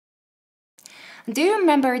Do you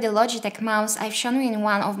remember the Logitech mouse I've shown you in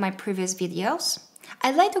one of my previous videos?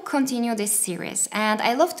 I'd like to continue this series and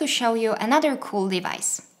I love to show you another cool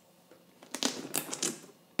device.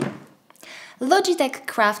 Logitech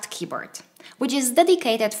Craft keyboard, which is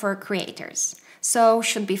dedicated for creators. So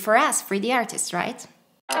should be for us, 3D artists, right?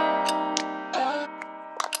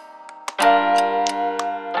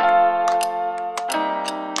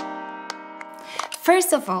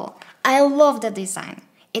 First of all, I love the design.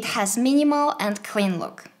 It has minimal and clean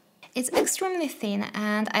look. It's extremely thin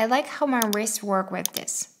and I like how my wrists work with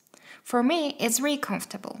this. For me, it's really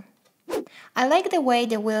comfortable. I like the way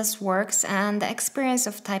the wheels works and the experience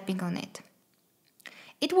of typing on it.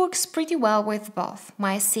 It works pretty well with both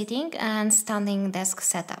my sitting and standing desk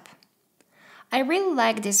setup. I really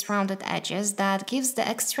like these rounded edges that gives the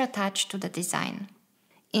extra touch to the design.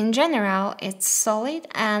 In general, it's solid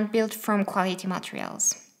and built from quality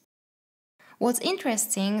materials. What's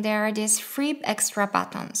interesting, there are these 3 extra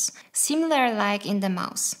buttons, similar like in the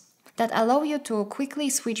mouse, that allow you to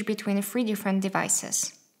quickly switch between 3 different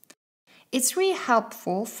devices. It's really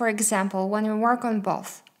helpful, for example, when you work on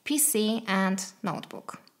both PC and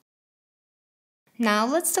notebook. Now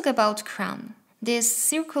let's talk about crown, this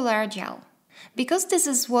circular gel, because this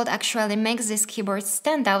is what actually makes this keyboard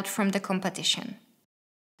stand out from the competition.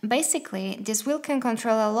 Basically, this wheel can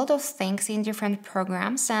control a lot of things in different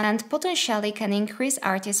programs and potentially can increase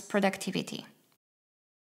artists' productivity.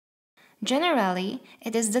 Generally,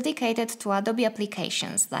 it is dedicated to Adobe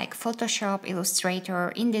applications like Photoshop,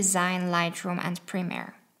 Illustrator, InDesign, Lightroom, and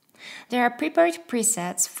Premiere. There are prepared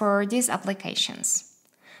presets for these applications,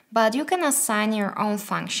 but you can assign your own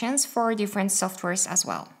functions for different softwares as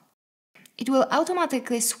well. It will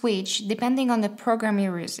automatically switch depending on the program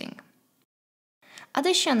you're using.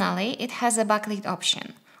 Additionally, it has a backlit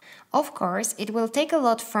option. Of course, it will take a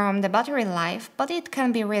lot from the battery life, but it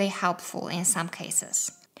can be really helpful in some cases.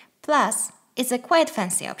 Plus, it's a quite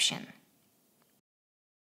fancy option.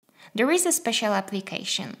 There is a special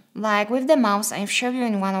application, like with the mouse I've shown you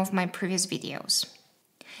in one of my previous videos.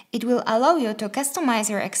 It will allow you to customize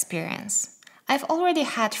your experience. I've already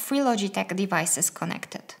had 3 Logitech devices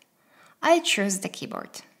connected. I choose the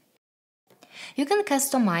keyboard. You can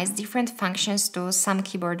customize different functions to some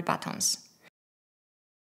keyboard buttons,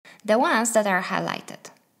 the ones that are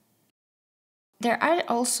highlighted. There are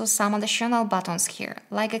also some additional buttons here,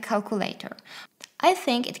 like a calculator. I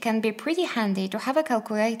think it can be pretty handy to have a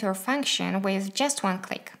calculator function with just one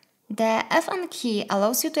click. The F1 key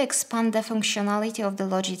allows you to expand the functionality of the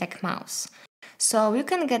Logitech mouse, so you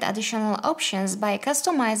can get additional options by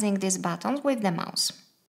customizing these buttons with the mouse.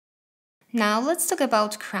 Now let's talk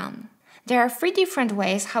about crown. There are 3 different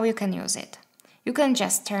ways how you can use it. You can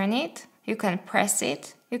just turn it, you can press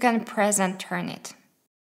it, you can press and turn it.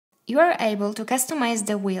 You are able to customize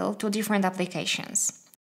the wheel to different applications.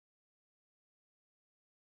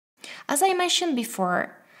 As I mentioned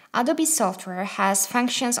before, Adobe software has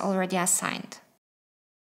functions already assigned.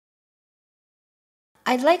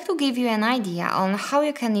 I'd like to give you an idea on how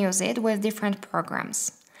you can use it with different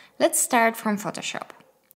programs. Let's start from Photoshop.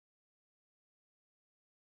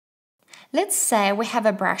 Let's say we have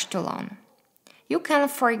a brush tool on. You can,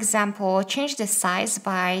 for example, change the size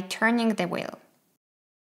by turning the wheel.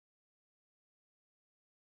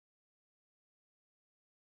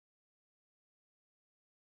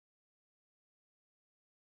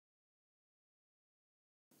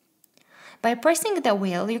 By pressing the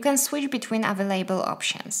wheel, you can switch between available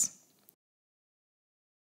options.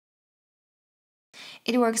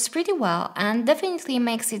 It works pretty well and definitely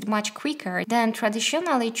makes it much quicker than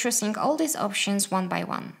traditionally choosing all these options one by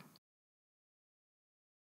one.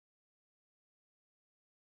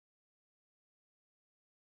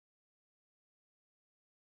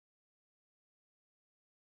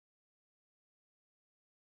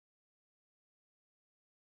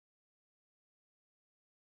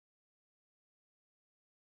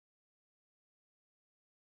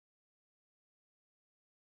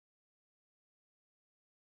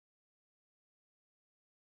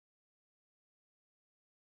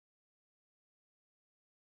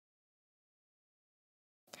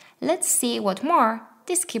 Let's see what more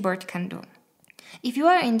this keyboard can do. If you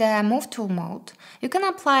are in the Move Tool mode, you can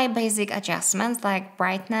apply basic adjustments like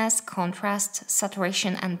brightness, contrast,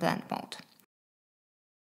 saturation, and blend mode.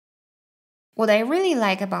 What I really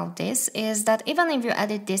like about this is that even if you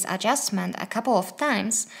edit this adjustment a couple of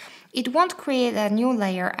times, it won't create a new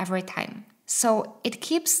layer every time, so it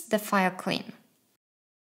keeps the file clean.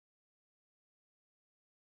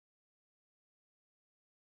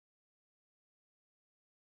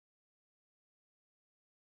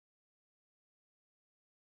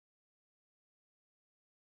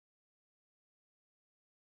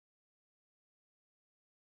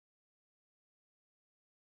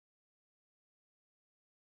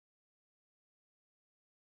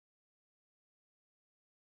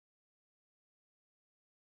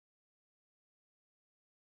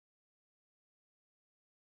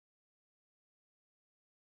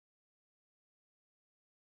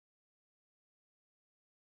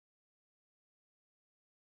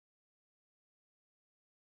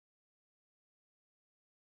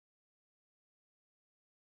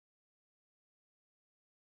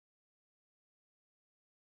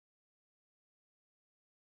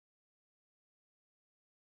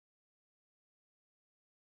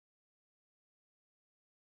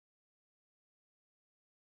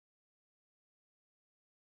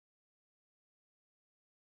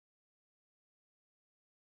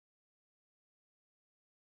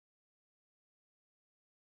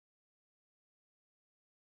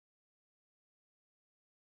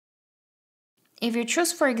 If you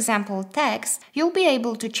choose, for example, text, you'll be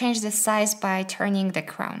able to change the size by turning the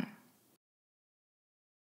crown.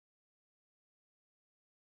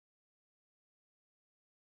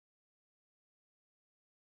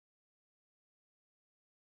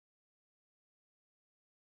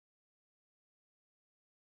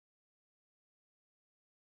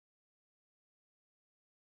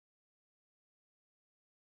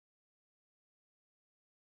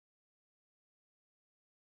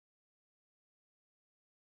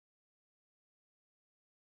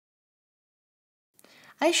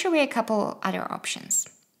 I'll show you a couple other options.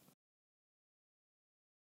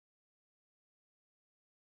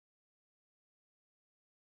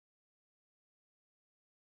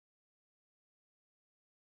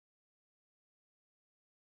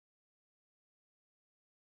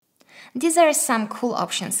 These are some cool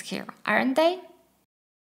options here, aren't they?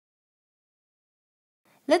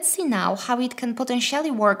 Let's see now how it can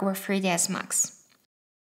potentially work with 3ds Max.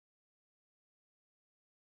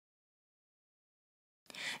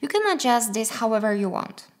 You can adjust this however you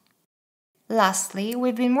want. Lastly,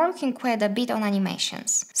 we've been working quite a bit on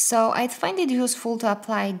animations, so I'd find it useful to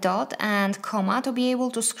apply dot and comma to be able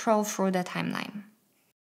to scroll through the timeline.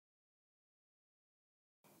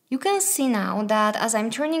 You can see now that as I'm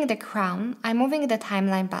turning the crown, I'm moving the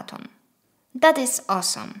timeline button. That is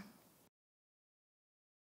awesome!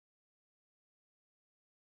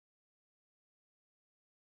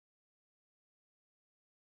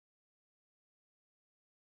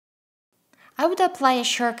 I would apply a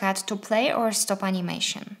shortcut to play or stop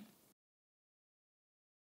animation.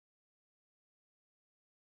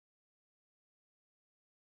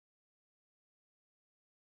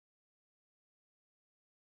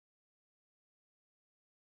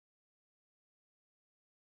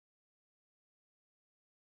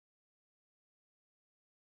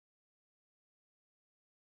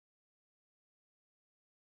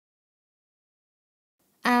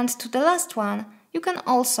 And to the last one, you can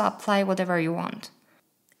also apply whatever you want.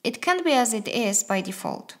 It can't be as it is by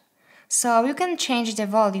default, so you can change the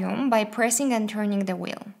volume by pressing and turning the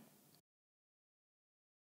wheel.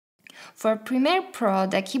 For Premiere Pro,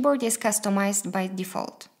 the keyboard is customized by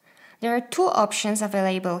default. There are two options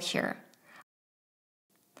available here.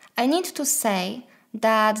 I need to say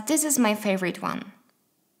that this is my favorite one.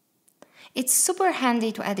 It's super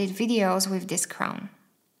handy to edit videos with this crown.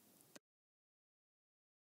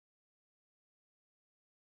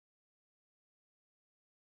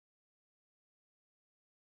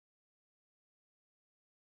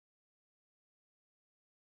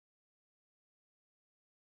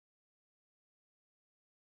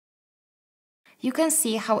 You can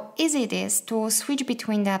see how easy it is to switch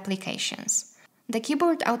between the applications. The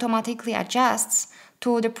keyboard automatically adjusts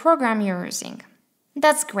to the program you're using.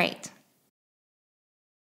 That's great!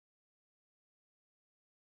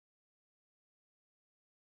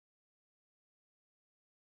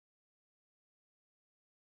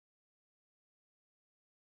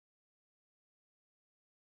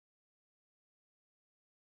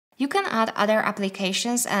 You can add other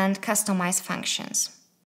applications and customize functions.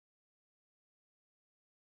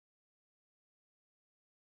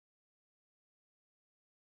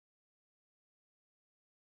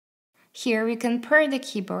 Here you can pair the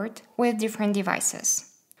keyboard with different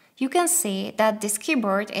devices. You can see that this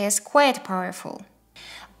keyboard is quite powerful.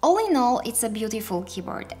 All in all, it's a beautiful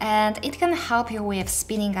keyboard and it can help you with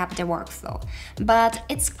speeding up the workflow, but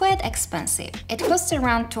it's quite expensive. It costs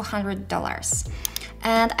around $200.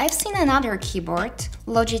 And I've seen another keyboard,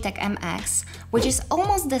 Logitech MX, which is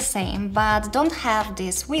almost the same but don't have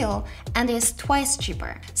this wheel and is twice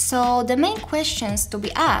cheaper. So the main questions to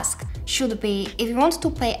be asked should be if you want to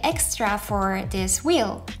pay extra for this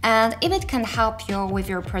wheel and if it can help you with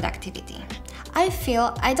your productivity. I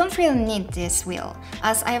feel I don't really need this wheel,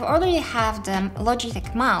 as I already have the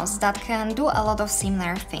Logitech mouse that can do a lot of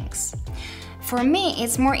similar things. For me,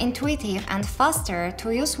 it's more intuitive and faster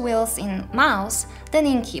to use wheels in mouse than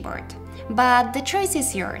in keyboard. But the choice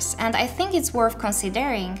is yours, and I think it's worth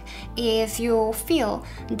considering if you feel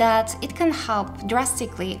that it can help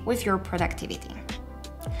drastically with your productivity.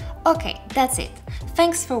 Okay, that's it.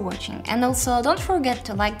 Thanks for watching, and also don't forget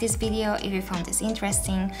to like this video if you found this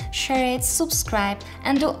interesting, share it, subscribe,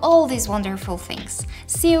 and do all these wonderful things.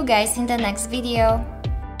 See you guys in the next video!